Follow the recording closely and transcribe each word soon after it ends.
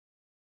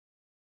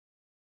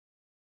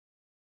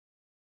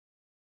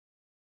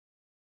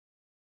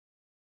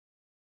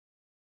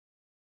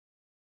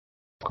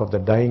of the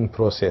dying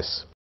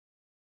process.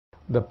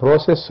 The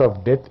process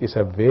of death is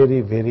a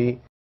very,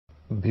 very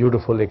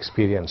beautiful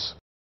experience.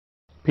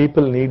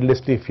 People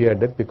needlessly fear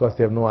death because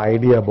they have no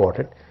idea about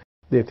it.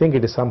 They think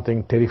it is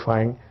something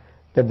terrifying,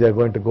 that they are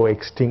going to go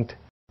extinct,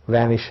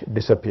 vanish,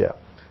 disappear.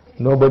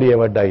 Nobody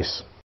ever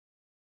dies.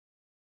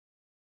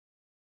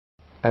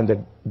 And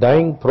the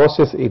dying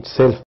process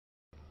itself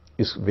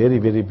is very,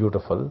 very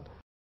beautiful.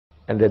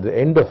 And at the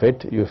end of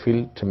it, you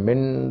feel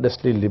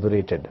tremendously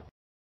liberated.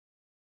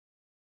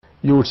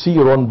 You would see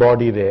your own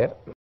body there.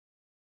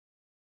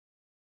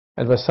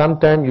 And for some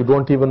time, you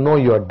don't even know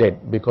you are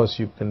dead because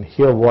you can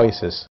hear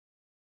voices.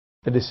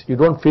 That is, you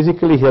don't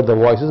physically hear the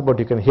voices, but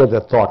you can hear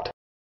the thought.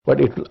 But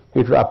it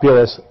will appear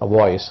as a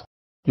voice.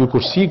 You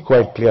could see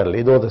quite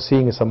clearly, though the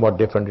seeing is somewhat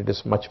different. It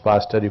is much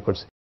faster. You could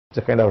see it's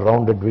a kind of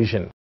rounded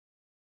vision.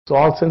 So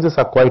all senses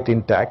are quite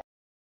intact.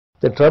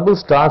 The trouble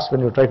starts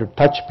when you try to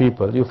touch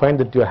people. You find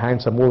that your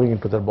hands are moving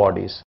into their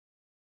bodies.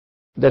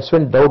 That's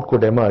when doubt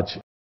could emerge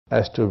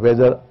as to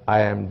whether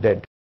I am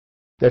dead.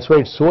 That's why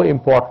it's so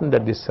important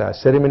that these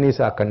ceremonies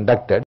are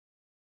conducted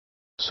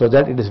so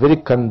that it is very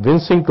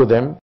convincing to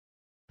them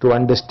to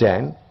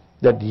understand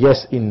that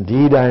yes,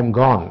 indeed I am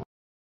gone.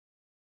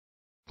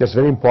 That's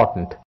very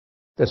important.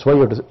 That's why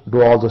you have to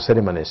do all those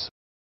ceremonies.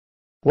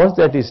 Once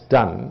that is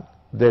done,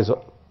 there's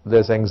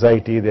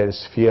anxiety, there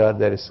is fear,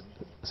 there is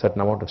a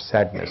certain amount of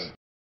sadness.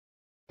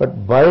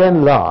 But by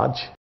and large,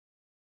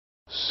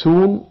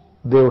 soon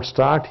they would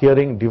start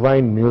hearing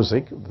divine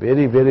music,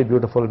 very, very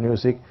beautiful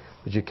music,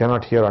 which you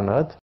cannot hear on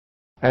earth.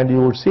 And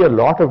you would see a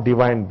lot of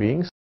divine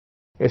beings,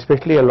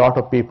 especially a lot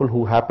of people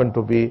who happen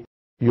to be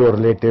your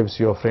relatives,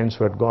 your friends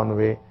who had gone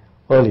away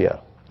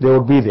earlier. They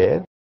would be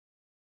there.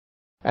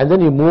 And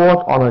then you move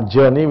out on a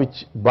journey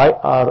which by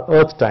our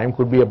earth time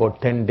could be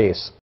about 10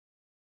 days.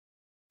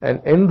 And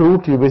en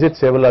route you visit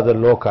several other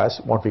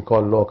lokas, what we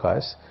call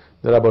lokas.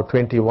 There are about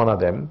 21 of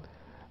them.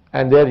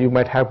 And there you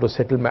might have to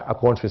settle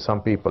accounts with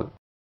some people.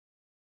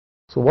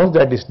 So once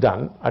that is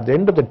done, at the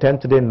end of the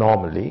 10th day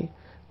normally,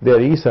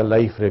 there is a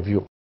life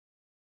review.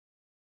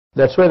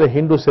 That's why the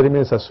Hindu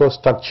ceremonies are so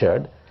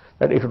structured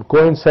that it would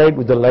coincide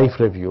with the life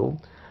review.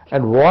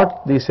 And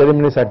what these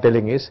ceremonies are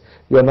telling is,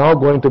 you are now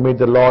going to meet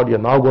the Lord, you are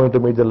now going to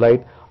meet the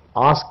light,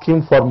 ask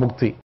Him for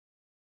mukti.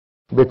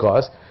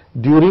 Because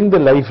during the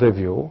life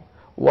review,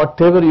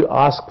 whatever you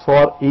ask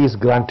for is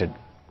granted.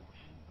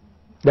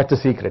 That's the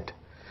secret.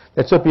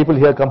 That's why people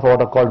here come for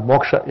what are called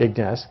Moksha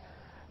yajnas,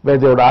 where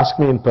they would ask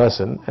me in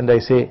person, and I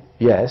say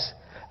yes.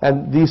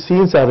 And these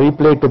scenes are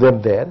replayed to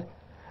them there.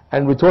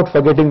 And without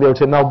forgetting, they would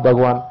say, now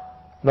Bhagavan,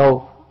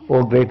 now,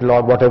 oh great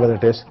Lord, whatever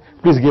it is,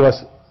 please give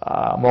us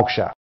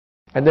moksha.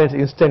 And then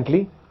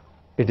instantly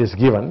it is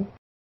given.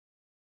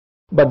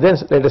 But then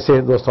let us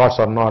say those thoughts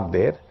are not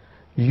there.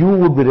 You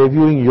would be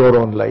reviewing your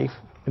own life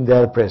in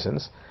their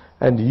presence,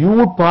 and you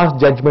would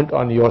pass judgment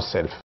on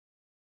yourself.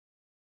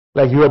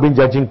 Like you have been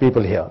judging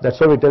people here.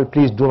 That's why we tell,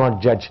 please do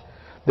not judge.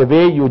 The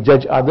way you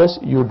judge others,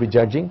 you would be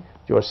judging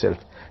yourself.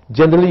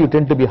 Generally you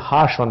tend to be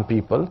harsh on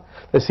people.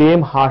 The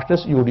same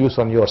harshness you would use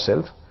on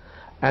yourself,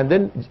 and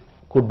then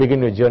could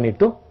begin your journey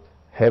to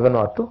heaven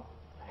or to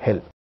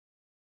hell.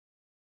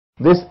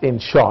 This in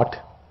short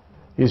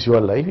is your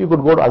life. You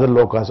could go to other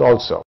lokas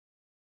also.